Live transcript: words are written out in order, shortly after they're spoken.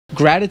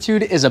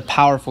Gratitude is a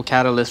powerful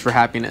catalyst for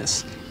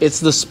happiness. It's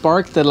the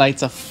spark that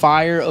lights a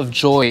fire of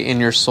joy in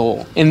your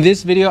soul. In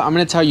this video, I'm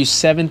gonna tell you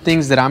 7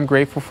 things that I'm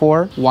grateful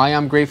for, why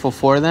I'm grateful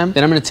for them.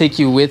 Then I'm gonna take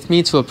you with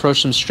me to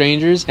approach some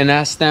strangers and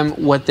ask them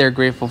what they're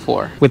grateful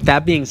for. With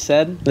that being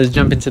said, let's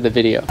jump into the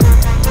video.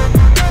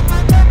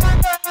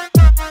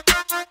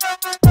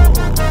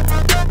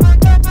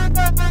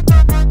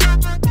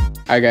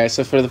 Alright guys,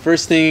 so for the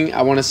first thing,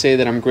 I wanna say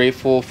that I'm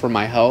grateful for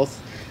my health.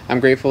 I'm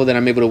grateful that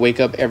I'm able to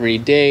wake up every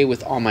day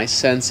with all my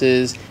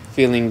senses,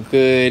 feeling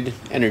good,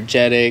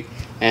 energetic,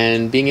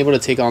 and being able to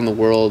take on the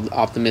world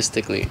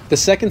optimistically. The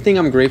second thing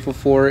I'm grateful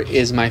for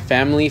is my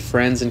family,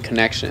 friends, and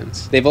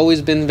connections. They've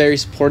always been very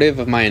supportive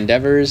of my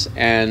endeavors,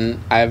 and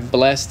I'm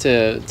blessed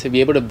to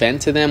be able to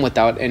vent to them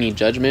without any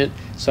judgment,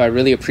 so I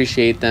really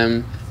appreciate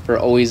them for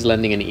always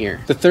lending an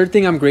ear. The third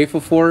thing I'm grateful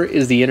for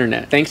is the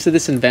internet. Thanks to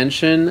this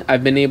invention,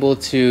 I've been able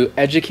to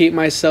educate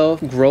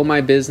myself, grow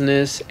my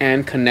business,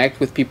 and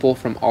connect with people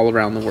from all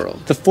around the world.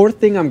 The fourth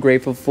thing I'm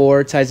grateful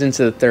for ties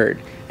into the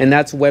third, and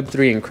that's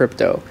Web3 and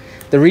crypto.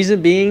 The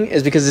reason being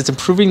is because it's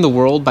improving the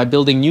world by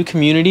building new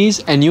communities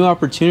and new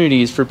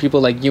opportunities for people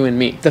like you and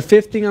me. The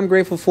fifth thing I'm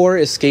grateful for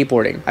is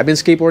skateboarding. I've been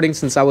skateboarding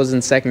since I was in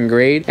 2nd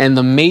grade, and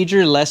the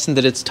major lesson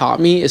that it's taught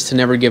me is to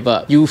never give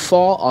up. You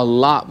fall a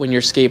lot when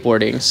you're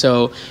skateboarding,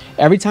 so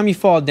every time you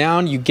fall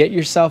down, you get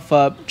yourself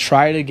up,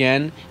 try it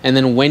again, and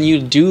then when you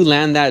do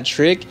land that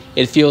trick,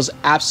 it feels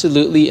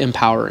absolutely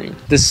empowering.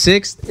 The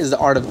sixth is the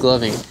art of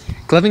gloving.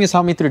 Gloving has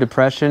helped me through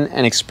depression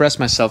and express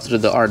myself through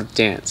the art of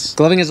dance.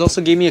 Gloving has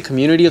also gave me a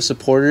community of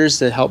supporters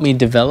that helped me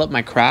develop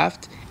my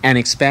craft and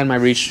expand my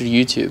reach through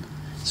YouTube.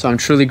 So I'm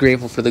truly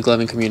grateful for the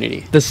gloving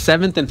community. The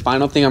 7th and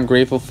final thing I'm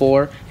grateful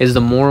for is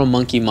the Moral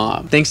Monkey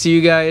Mob. Thanks to you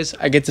guys,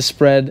 I get to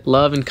spread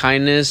love and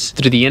kindness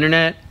through the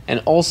internet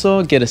and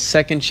also get a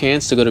second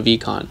chance to go to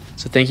VCon.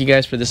 So thank you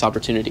guys for this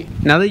opportunity.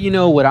 Now that you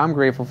know what I'm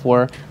grateful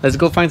for, let's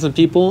go find some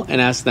people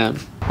and ask them.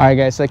 All right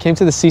guys, so I came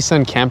to the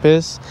CSUN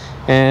campus,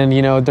 and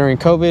you know, during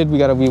COVID, we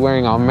gotta be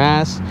wearing our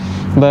masks,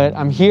 but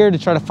I'm here to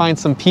try to find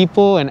some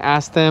people and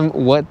ask them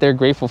what they're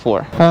grateful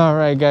for. All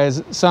right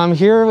guys, so I'm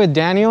here with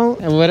Daniel,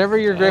 and whatever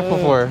you're grateful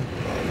for.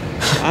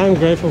 I'm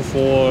grateful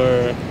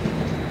for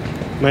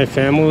my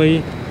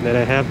family, that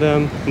I have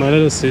them, my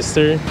little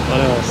sister, what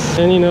else?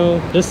 And you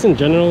know, just in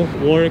general,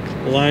 work,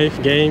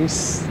 life,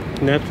 games,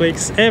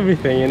 Netflix,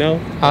 everything, you know?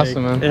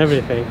 Awesome, like, man.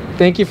 Everything.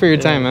 Thank you for your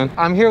time, man.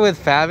 I'm here with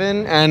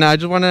Favin, and I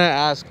just want to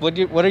ask, what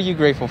are you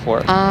grateful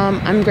for?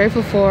 I'm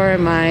grateful for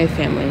my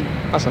family.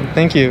 Awesome,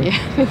 thank you.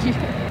 Yeah, thank you.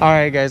 All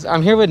right, guys,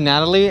 I'm here with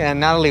Natalie, and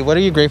Natalie, what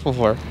are you grateful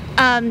for?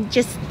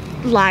 Just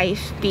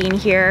life, being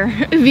here,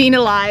 being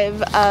alive.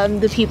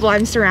 The people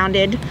I'm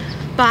surrounded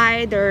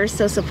by, they're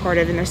so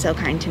supportive and they're so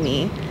kind to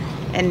me.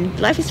 And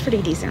life is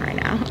pretty decent right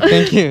now.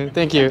 Thank you,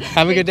 thank you.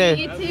 Have a good day.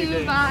 You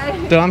too,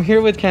 bye. So I'm here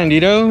with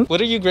Candido.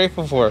 What are you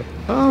grateful for?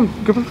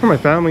 Grateful for my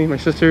family, my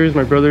sisters,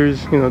 my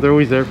brothers. You know, they're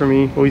always there for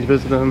me, always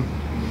visit them.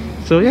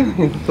 So yeah,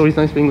 it's always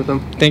nice being with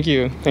them. Thank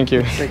you, thank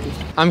you. Thank you.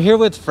 I'm here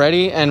with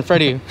Freddie, and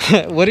Freddie,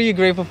 what are you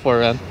grateful for,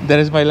 man? That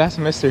is my last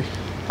semester.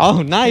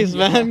 Oh, nice,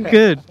 man.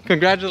 Good.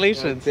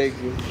 Congratulations.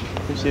 Thank you.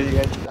 Appreciate you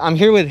guys. I'm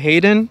here with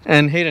Hayden,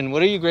 and Hayden,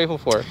 what are you grateful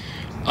for?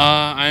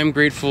 I'm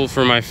grateful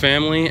for my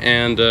family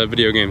and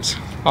video games.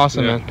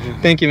 Awesome, Yeah.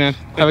 man. Thank you, man.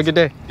 Have a good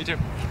day. You too.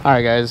 All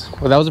right, guys.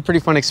 Well, that was a pretty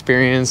fun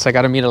experience. I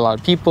got to meet a lot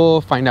of people,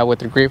 find out what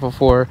they're grateful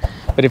for.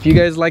 But if you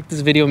guys like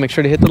this video, make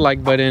sure to hit the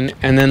like button,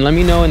 and then let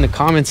me know in the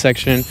comment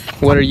section,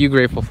 what are you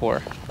grateful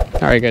for?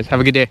 All right, guys. Have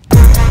a good day.